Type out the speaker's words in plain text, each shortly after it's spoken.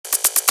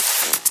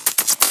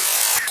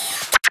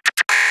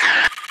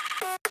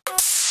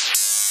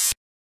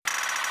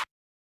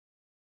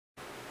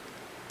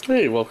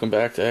Hey, welcome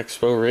back to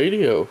Expo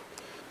Radio.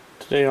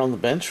 Today on the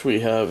bench we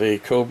have a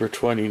Cobra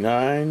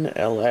 29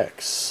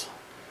 LX.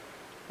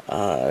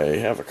 I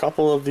have a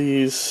couple of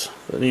these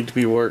that need to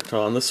be worked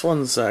on. This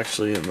one's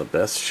actually in the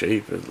best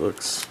shape. It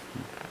looks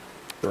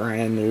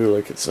brand new,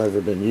 like it's never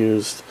been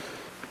used.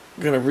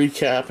 I'm going to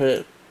recap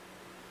it,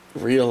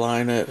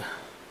 realign it,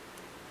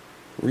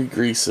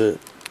 re-grease it,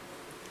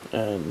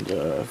 and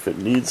if it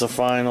needs a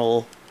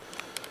final,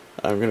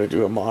 I'm going to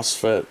do a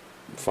MOSFET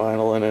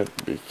final in it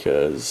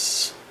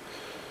because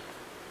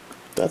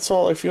that's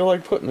all I feel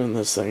like putting in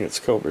this thing. It's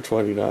Cobra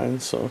 29,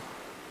 so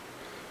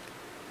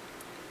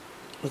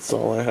that's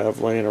all I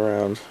have laying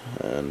around,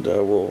 and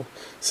we'll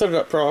set it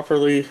up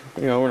properly.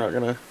 You know, we're not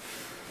gonna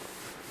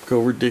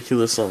go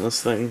ridiculous on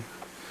this thing.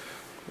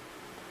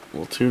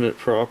 We'll tune it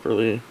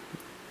properly,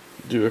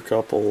 do a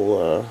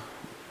couple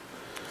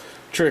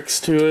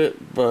tricks to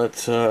it,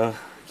 but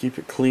keep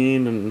it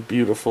clean and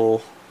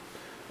beautiful.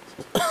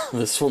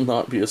 This will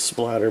not be a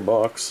splatter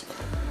box.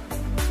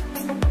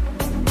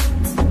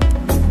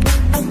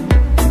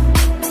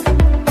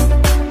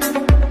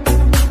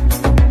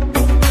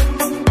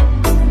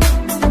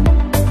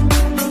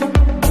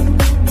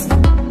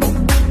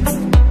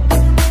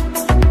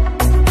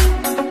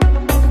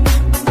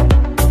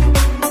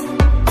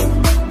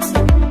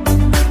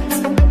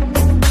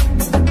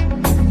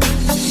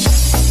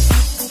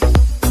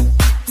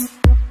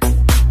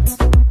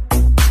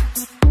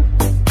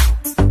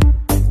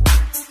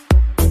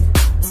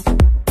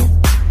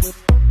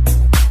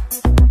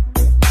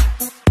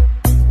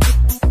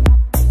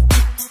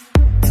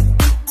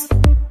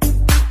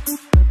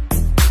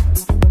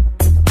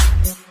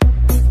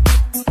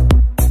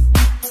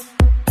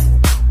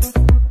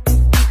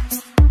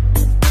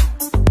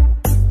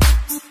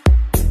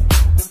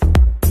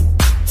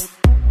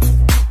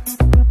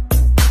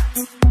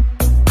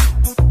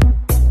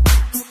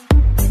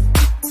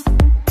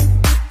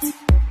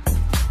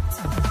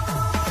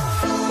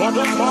 What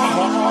does my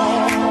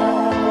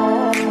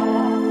heart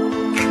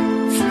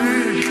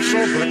feel so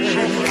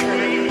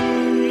bad?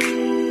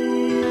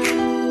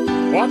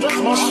 What does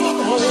my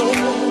soul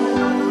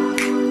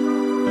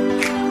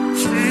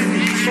feel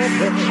so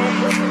bad?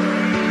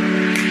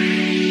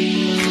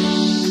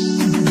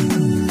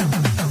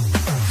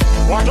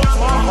 What does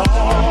my heart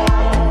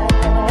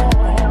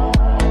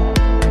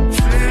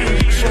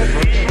feel so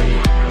bad?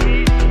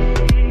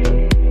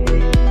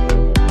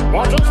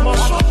 What does my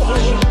soul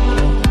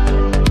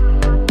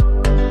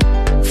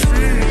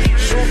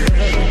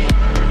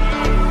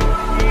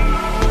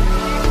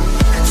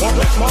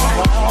my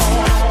heart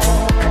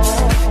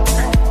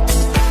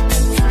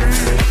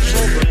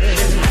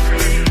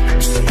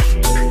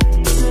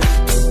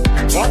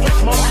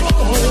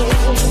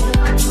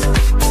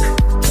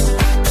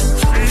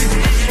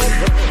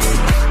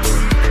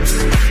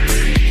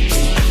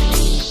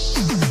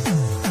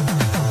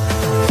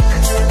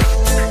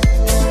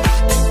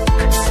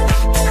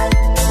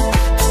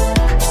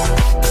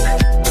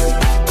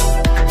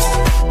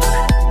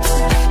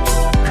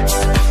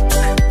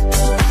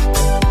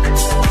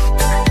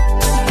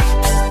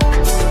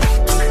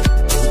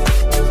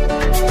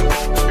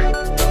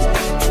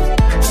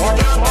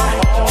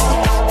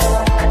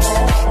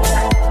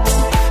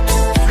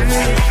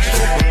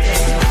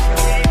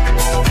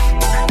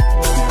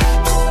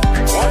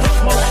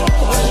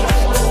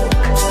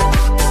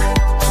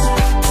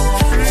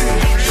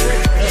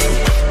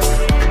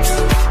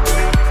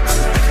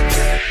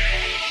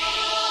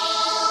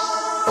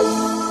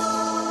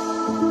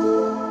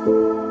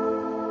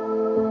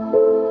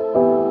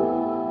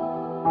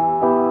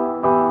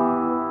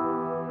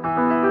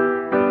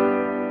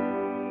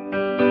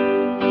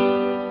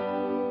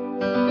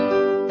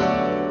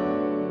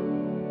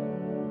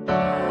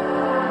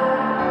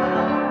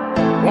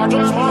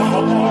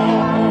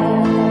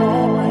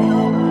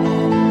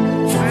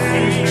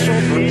feel so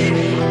brave?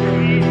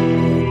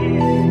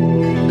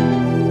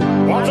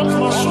 What does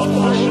my soul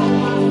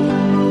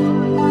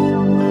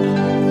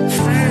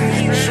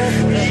feel so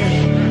brave?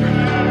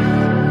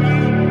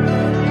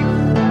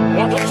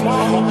 What does my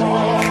heart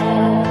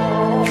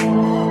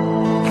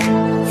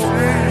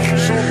feel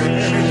so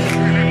brave?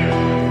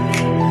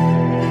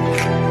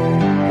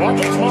 What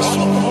does my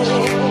soul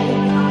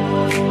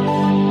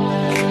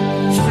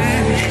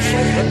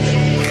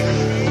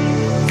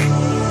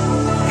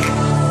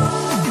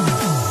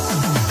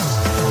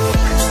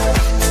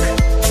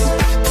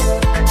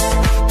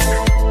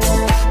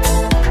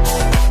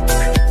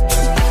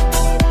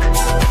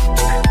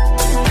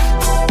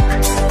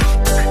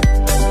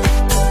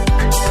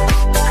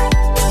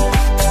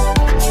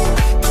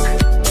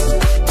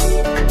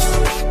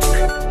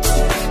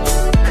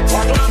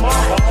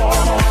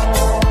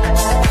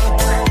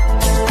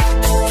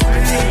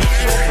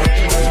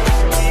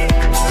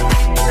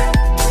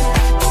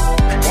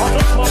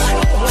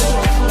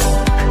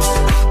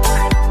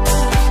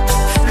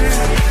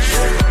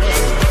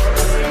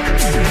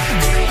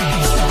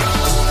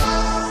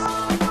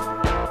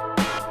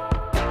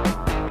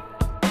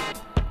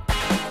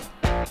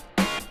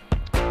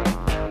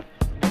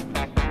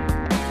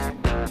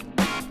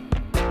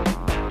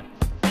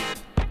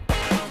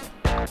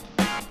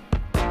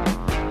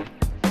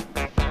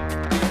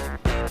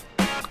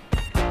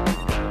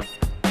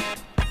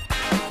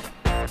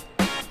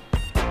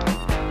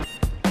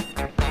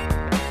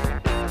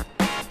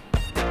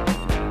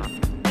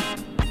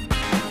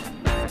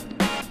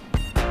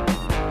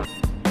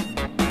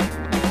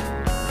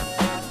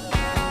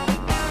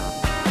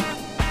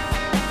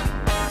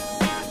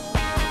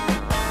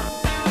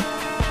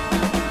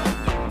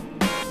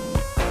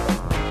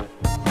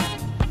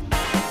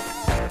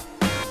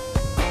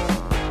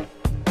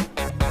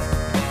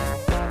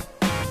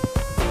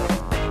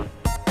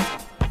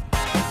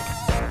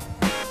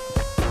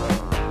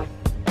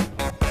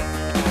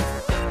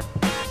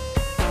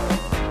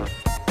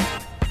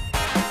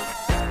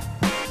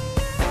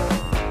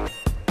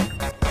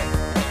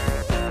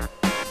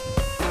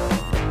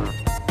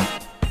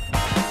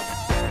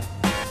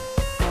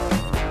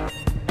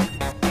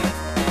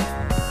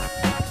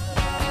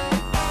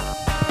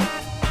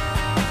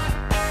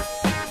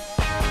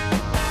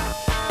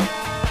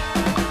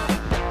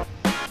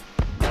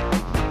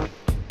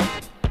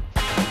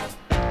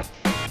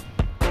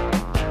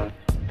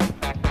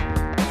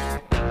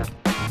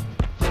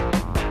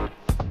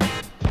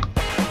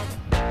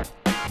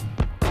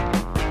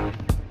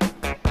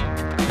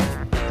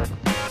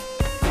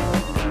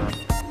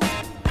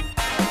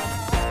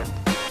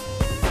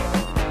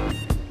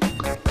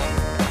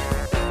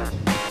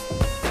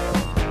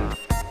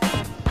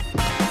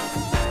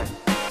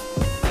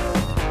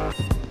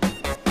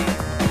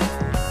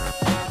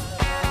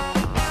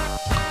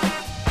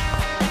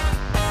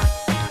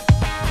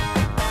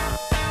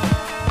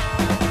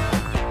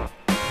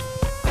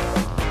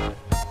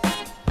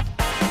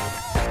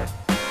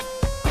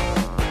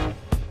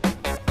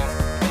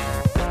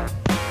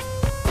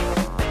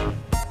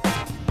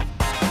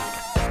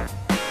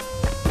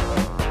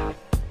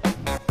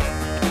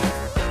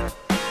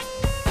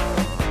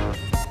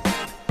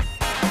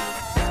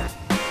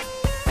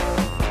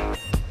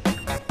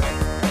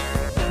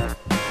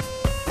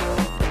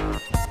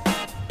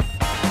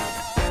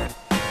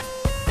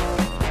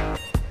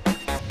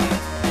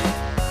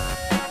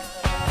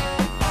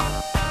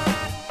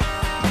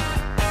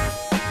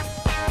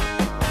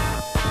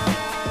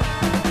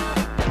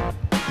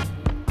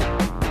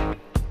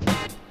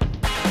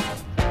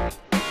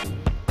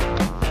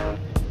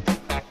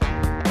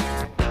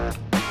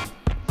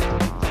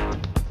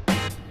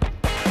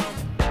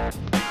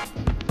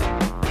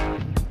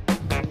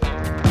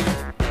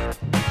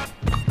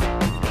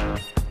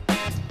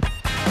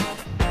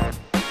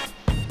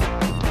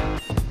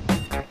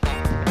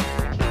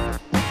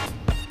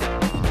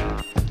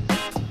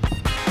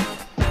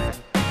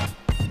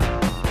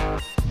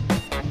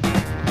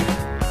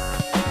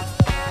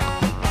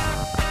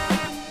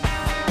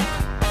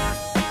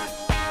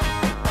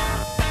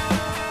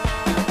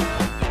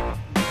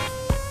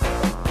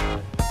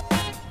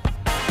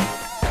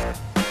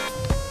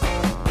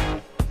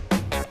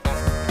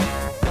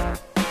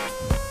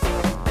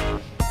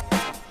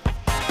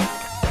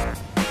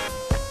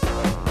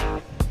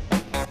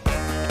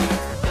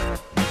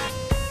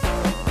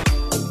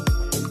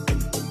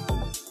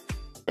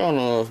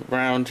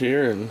around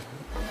here and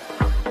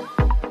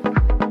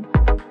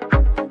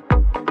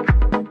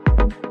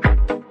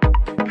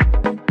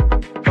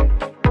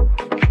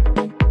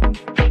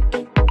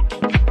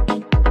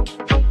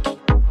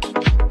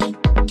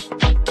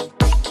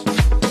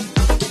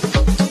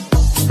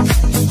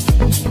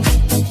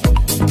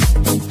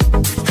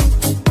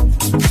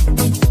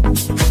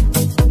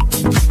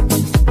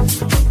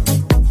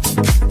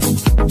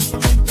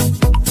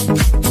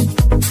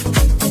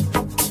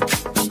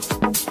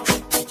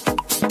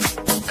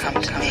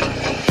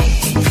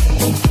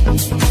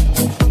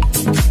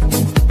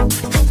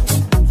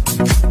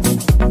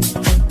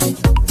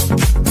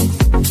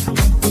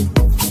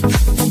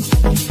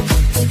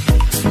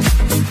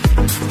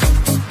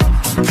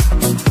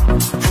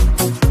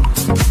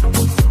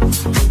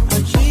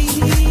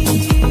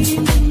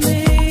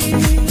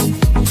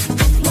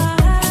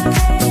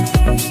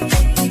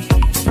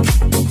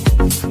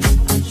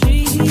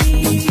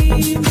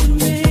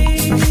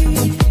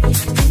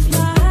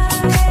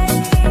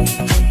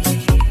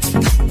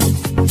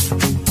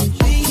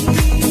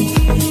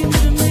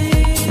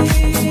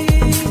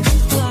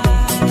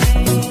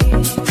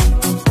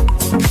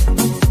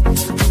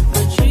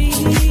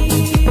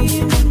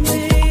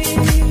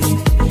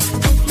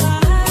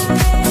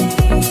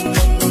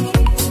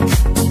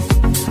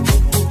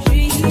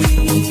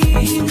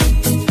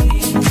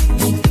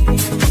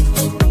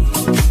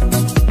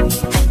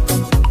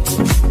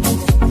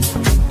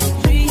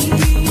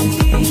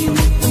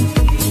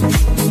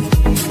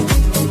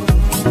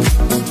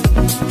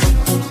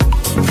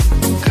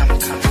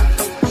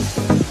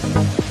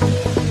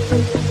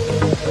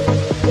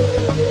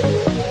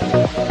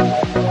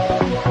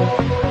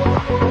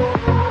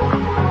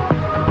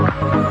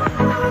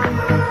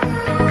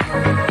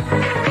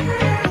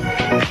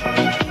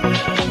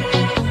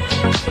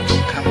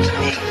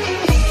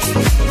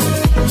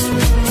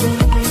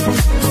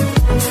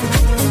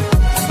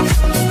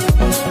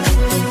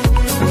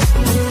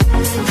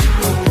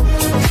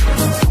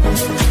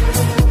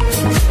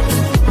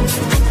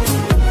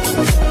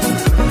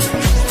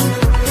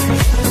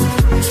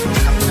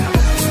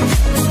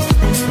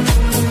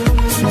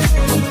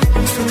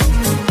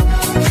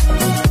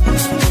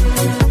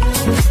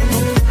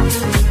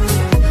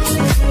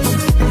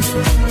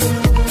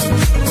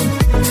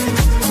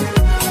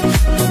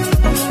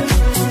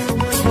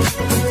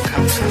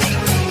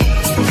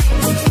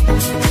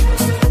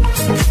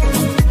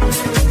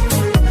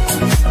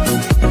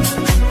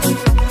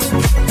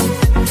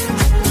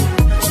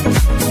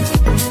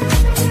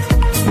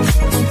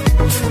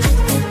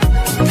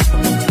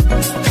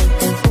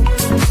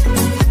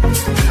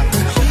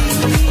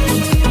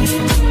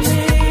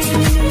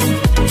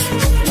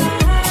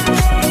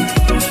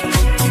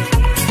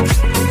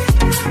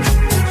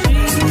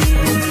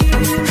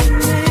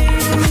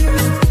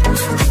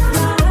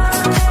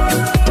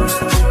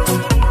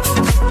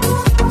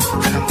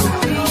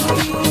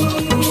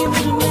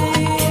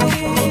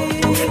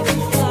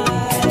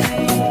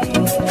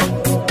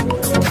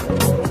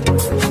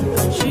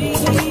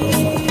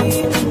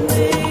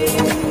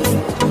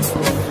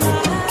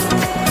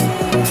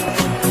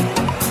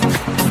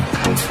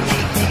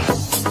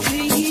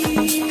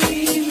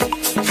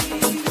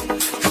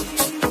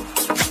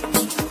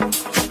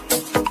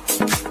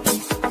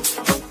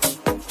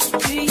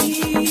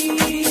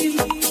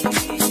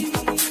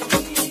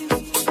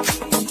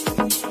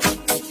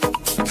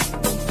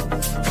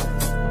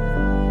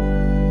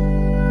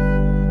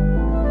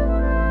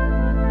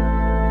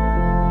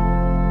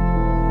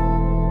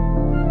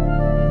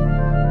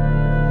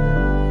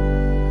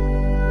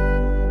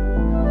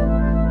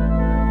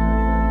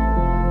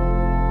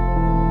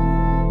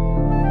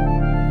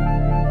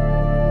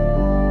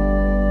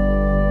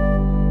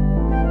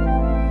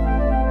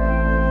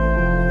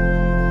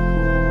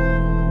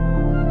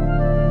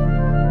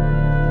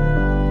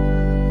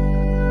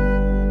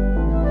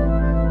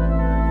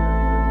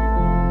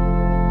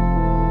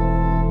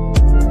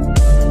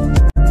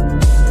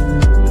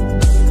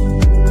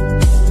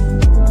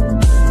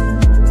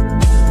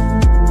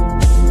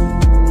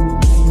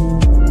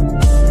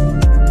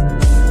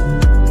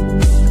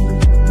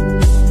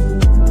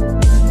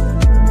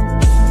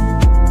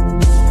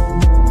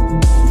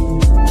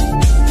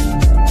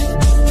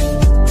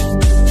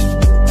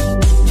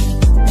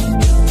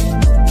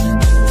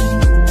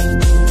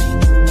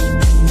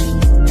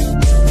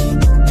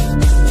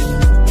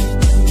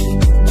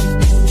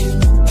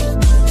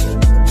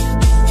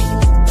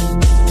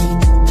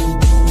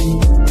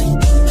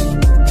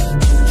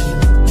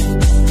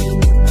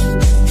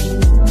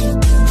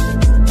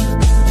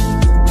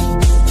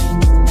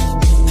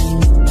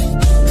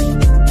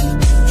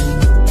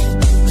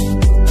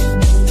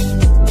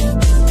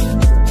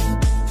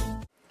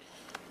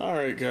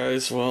Alright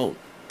guys, well,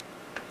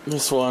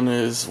 this one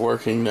is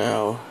working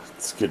now.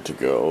 It's good to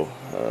go.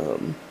 There's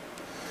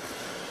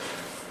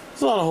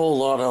not a whole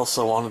lot else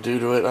I want to do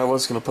to it. I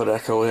was going to put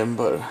echo in,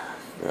 but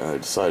I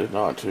decided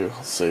not to.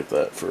 I'll save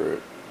that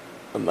for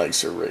a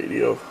nicer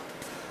radio.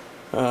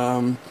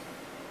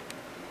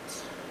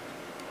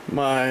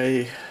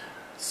 My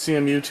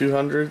CMU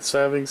 200's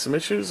having some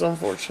issues,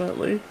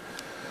 unfortunately.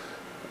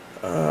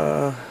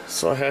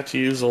 So I had to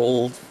use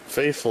old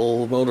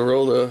faithful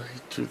Motorola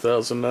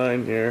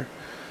 2009 here.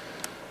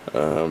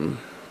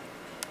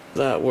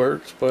 That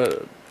worked,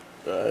 but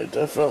I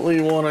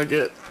definitely want to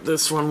get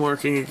this one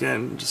working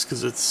again just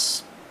because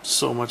it's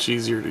so much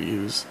easier to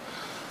use.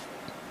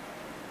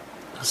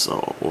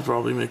 So we'll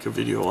probably make a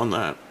video on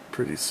that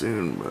pretty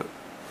soon, but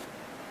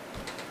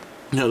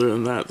other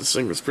than that, this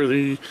thing was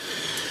pretty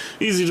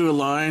easy to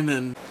align.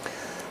 And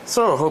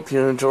so I hope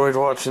you enjoyed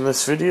watching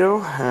this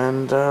video,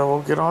 and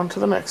we'll get on to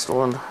the next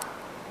one.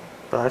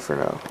 Bye for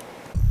now.